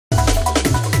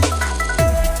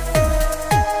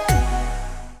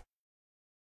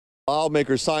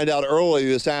Lawmakers signed out early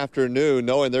this afternoon,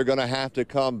 knowing they're going to have to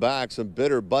come back. Some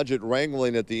bitter budget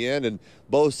wrangling at the end, and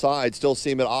both sides still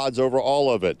seem at odds over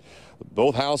all of it.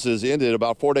 Both houses ended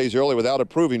about 4 days early without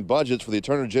approving budgets for the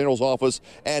Attorney General's office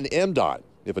and MDOT.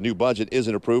 If a new budget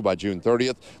isn't approved by June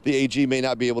 30th, the AG may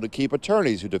not be able to keep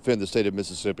attorneys who defend the state of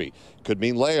Mississippi. Could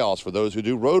mean layoffs for those who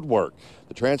do road work.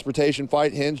 The transportation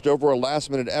fight hinged over a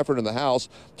last-minute effort in the House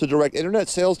to direct internet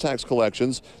sales tax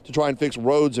collections to try and fix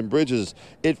roads and bridges.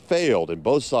 It failed, and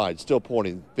both sides still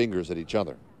pointing fingers at each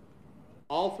other.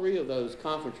 All three of those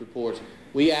conference reports,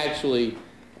 we actually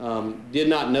did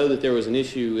not know that there was an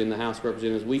issue in the House of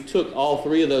Representatives. We took all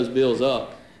three of those bills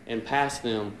up and passed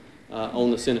them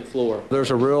on the Senate floor.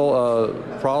 There's a real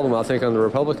problem, I think, on the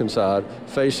Republican side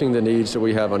facing the needs that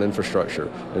we have on infrastructure.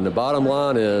 And the bottom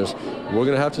line is we're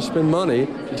going to have to spend money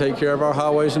to take care of our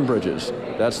highways and bridges.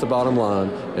 That's the bottom line.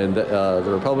 And the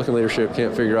Republican leadership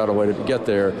can't figure out a way to get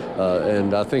there.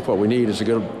 And I think what we need is a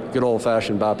good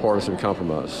old-fashioned bipartisan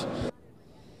compromise.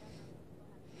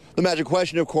 The magic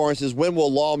question, of course, is when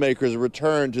will lawmakers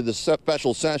return to the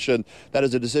special session? That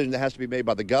is a decision that has to be made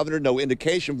by the governor. No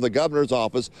indication from the governor's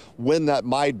office when that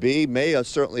might be. May is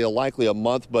certainly likely a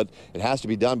month, but it has to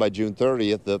be done by June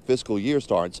 30th. The fiscal year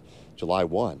starts July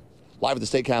 1. Live at the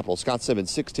state capitol, Scott Simmons,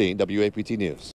 16 WAPT News.